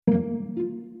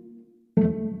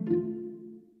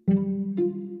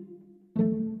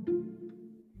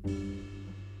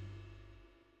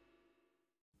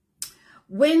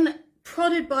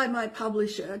invited by my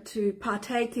publisher to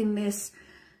partake in this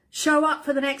show up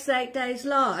for the next 8 days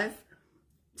live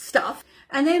stuff.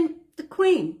 And then the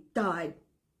Queen died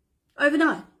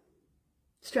overnight,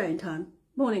 Australian time,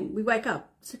 morning, we wake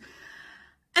up.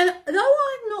 And though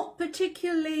I'm not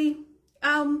particularly, as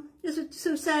I was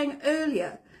sort of saying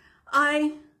earlier,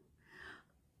 I'm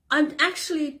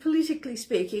actually, politically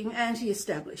speaking,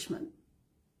 anti-establishment.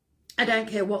 I don't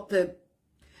care what the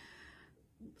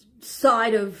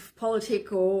side of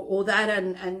politic or that,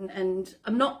 and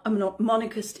I'm not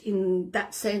monarchist in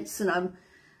that sense, and I'm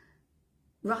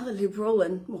rather liberal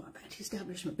and well,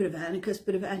 anti-establishment, bit of anarchist,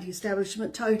 bit of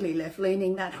anti-establishment, totally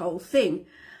left-leaning, that whole thing.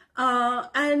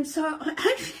 And so I'm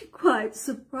actually quite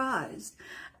surprised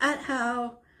at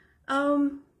how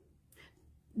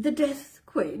the death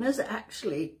queen has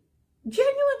actually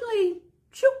genuinely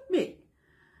shook me.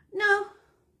 Now,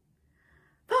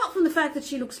 apart from the fact that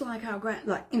she looks like our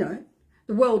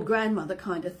the world grandmother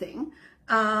kind of thing,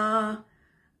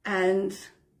 and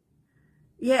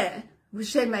yeah,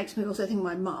 which then makes me also think of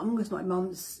my mum, because my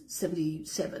mum's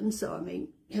 77, so I mean,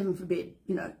 heaven forbid,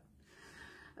 you know,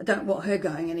 I don't want her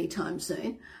going anytime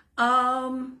soon.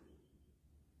 But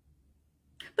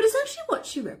it's actually what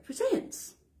she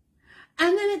represents.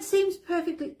 And then it seems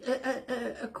perfectly,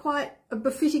 quite a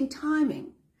befitting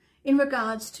timing in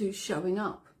regards to showing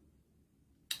up,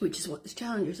 which is what this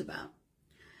challenge is about.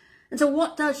 And so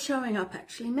what does showing up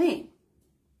actually mean?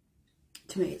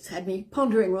 To me, it's had me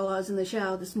pondering while I was in the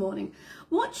shower this morning.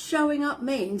 What showing up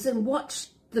means, and what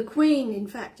the Queen, in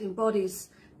fact, embodies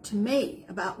to me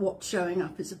about what showing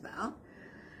up is about.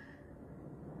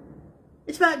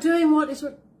 It's about doing what is,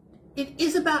 it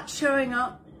is about showing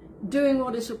up, doing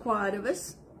what is required of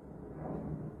us,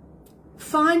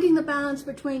 finding the balance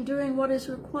between doing what is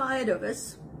required of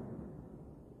us.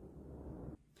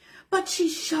 But she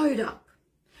showed up.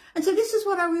 And so this is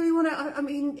what I really want to, I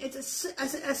mean, it's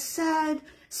a sad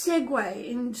segue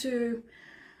into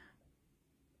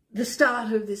the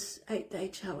start of this 8-day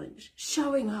challenge.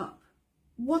 Showing up.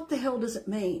 What the hell does it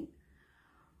mean?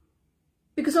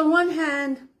 Because on one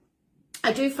hand,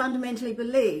 I do fundamentally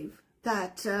believe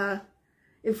that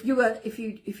if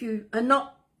you are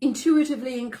not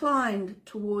intuitively inclined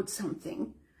towards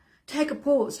something, take a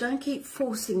pause. Don't keep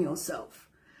forcing yourself.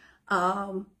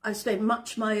 I've spent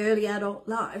much of my early adult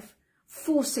life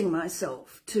forcing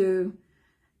myself to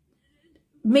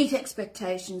meet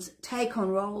expectations, take on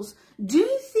roles, do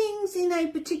things in a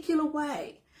particular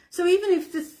way. So even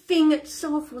if the thing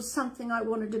itself was something I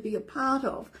wanted to be a part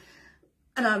of,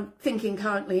 and I'm thinking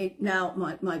currently now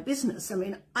my business, I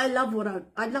mean, I love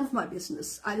my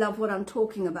business. I love what I'm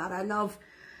talking about. I love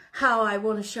how I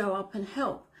want to show up and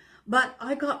help. But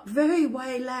I got very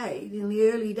waylaid in the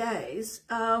early days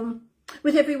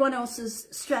with everyone else's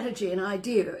strategy and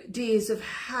ideas of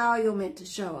how you're meant to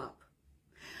show up.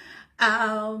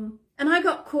 And I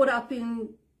got caught up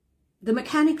in the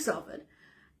mechanics of it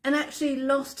and actually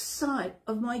lost sight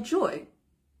of my joy.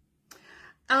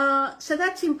 So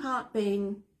that's in part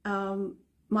been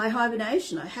my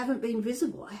hibernation. I haven't been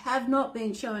visible. I have not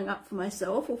been showing up for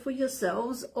myself or for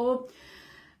yourselves or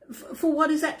for what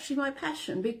is actually my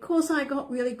passion, because I got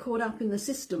really caught up in the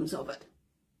systems of it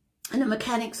and the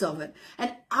mechanics of it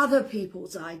and other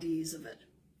people's ideas of it.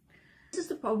 This is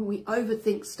the problem. We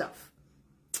overthink stuff.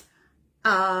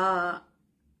 And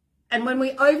when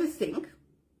we overthink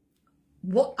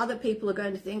what other people are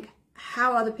going to think,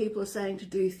 how other people are saying to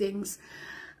do things,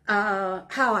 how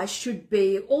I should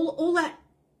be, all that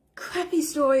crappy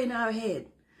story in our head,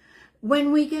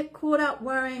 when we get caught up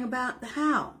worrying about the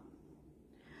how,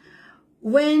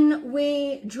 when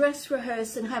we dress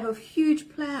rehearse and have a huge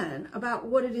plan about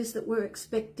what it is that we're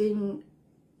expecting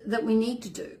that we need to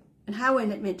do and how we're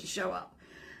meant to show up.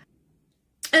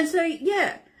 And so,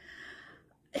 yeah,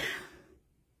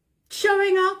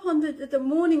 showing up on the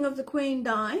morning of the Queen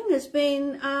dying has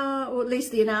been, or at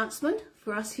least the announcement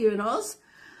for us here in Oz,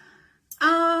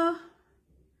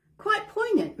 quite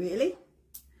poignant, really.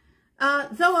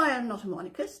 Though I am not a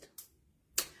monarchist,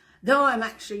 though I'm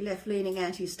actually left-leaning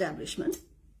anti-establishment,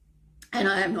 and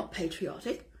I am not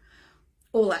patriotic,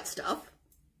 all that stuff,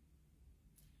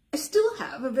 I still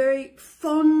have a very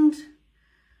fond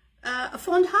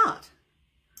heart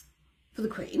for the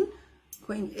Queen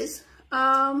Liz,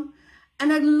 and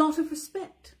a lot of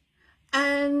respect.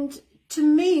 And to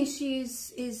me, she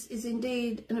is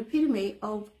indeed an epitome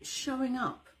of showing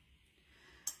up.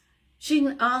 She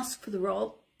didn't ask for the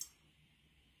role,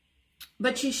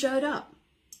 but she showed up.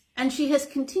 And she has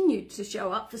continued to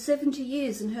show up for 70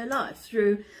 years in her life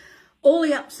through all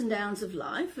the ups and downs of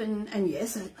life. And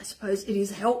yes, I suppose it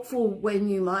is helpful when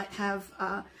you might have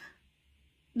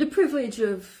the privilege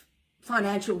of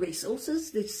financial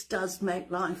resources. This does make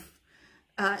life,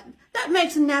 that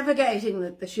makes navigating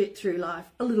the shit through life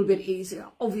a little bit easier,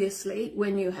 obviously,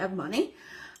 when you have money.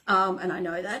 And I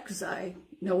know that because I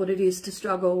know what it is to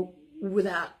struggle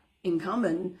without income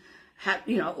and have,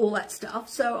 you know, all that stuff.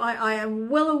 So I am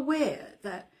well aware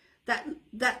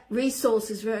that resource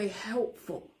is very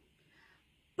helpful.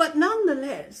 But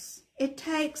nonetheless, it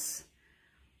takes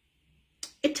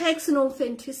an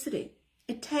authenticity.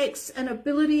 It takes an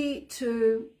ability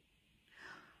to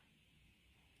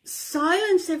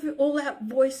silence all that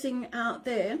voicing out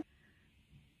there.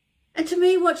 And to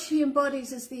me, what she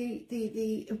embodies is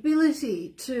the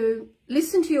ability to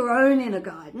listen to your own inner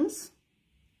guidance,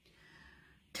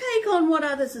 take on what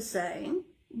others are saying,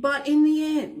 but in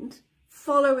the end,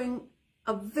 following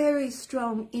a very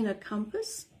strong inner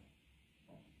compass,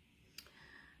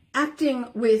 acting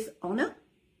with honour,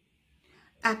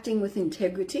 acting with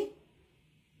integrity,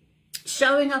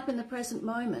 showing up in the present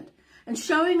moment. And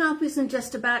showing up isn't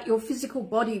just about your physical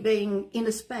body being in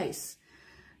a space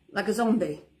like a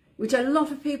zombie, which a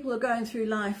lot of people are going through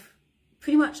life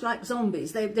pretty much like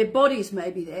zombies. Their bodies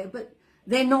may be there, but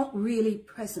they're not really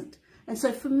present. And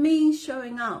so for me,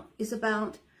 showing up is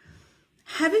about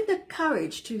having the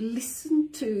courage to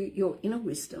listen to your inner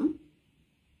wisdom,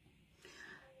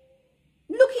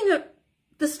 looking at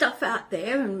the stuff out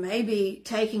there and maybe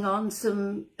taking on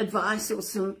some advice or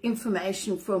some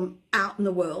information from out in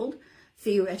the world,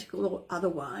 theoretical or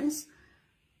otherwise,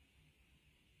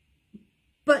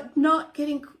 but not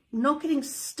getting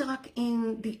stuck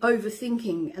in the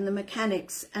overthinking and the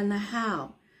mechanics and the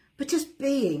how, but just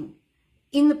being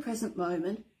in the present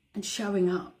moment and showing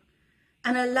up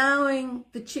and allowing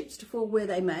the chips to fall where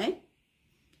they may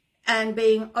and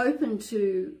being open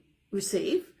to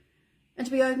receive and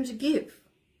to be open to give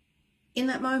in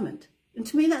that moment. And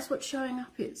to me, that's what showing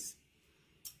up is.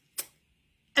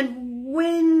 And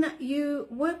when you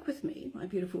work with me, my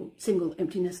beautiful single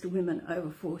empty nester women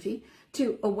over 40,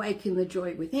 to awaken the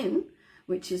joy within,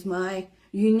 which is my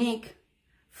unique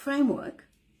framework,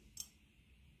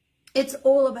 it's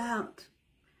all about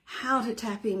how to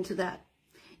tap into that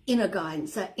inner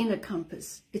guidance, that inner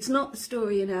compass. It's not the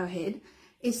story in our head,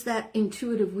 it's that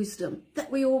intuitive wisdom that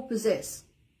we all possess.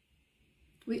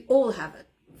 We all have it,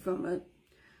 from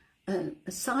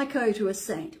a psycho to a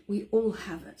saint, we all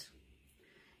have it.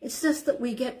 It's just that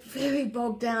we get very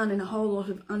bogged down in a whole lot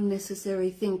of unnecessary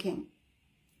thinking.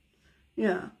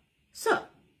 Yeah. So,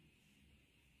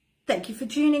 thank you for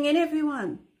tuning in,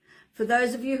 everyone. For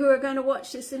those of you who are going to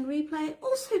watch this in replay,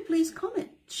 also please comment,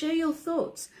 share your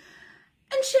thoughts.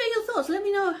 And share your thoughts. Let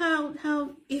me know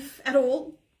how if at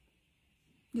all,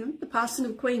 you know, the passing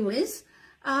of Queen Liz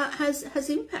has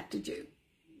impacted you.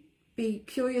 Be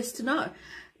curious to know.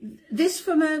 This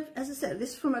from a, as I said,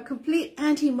 this from a complete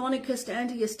anti-monarchist,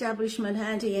 anti-establishment,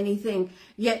 anti-anything,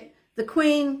 yet the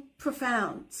Queen,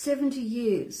 profound, 70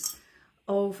 years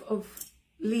of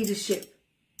leadership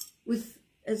with,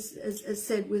 as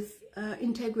said, with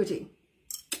integrity.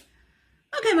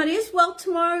 Okay, my dears, well,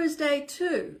 tomorrow is day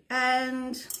 2,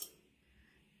 and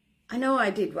I know I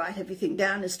did write everything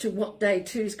down as to what day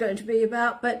 2 is going to be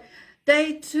about, but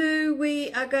day 2,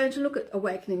 we are going to look at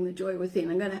awakening the joy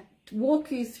within. I'm going to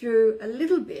walk you through a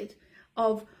little bit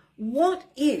of what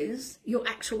is your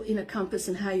actual inner compass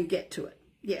and how you get to it.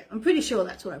 Yeah, I'm pretty sure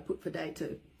that's what I put for day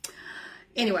 2.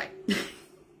 Anyway,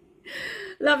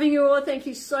 loving you all. Thank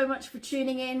you so much for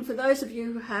tuning in. For those of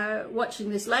you who are watching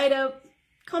this later,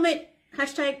 comment,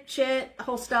 hashtag, share, the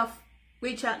whole stuff.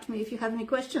 Reach out to me if you have any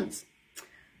questions.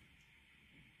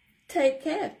 Take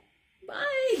care.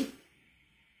 Bye.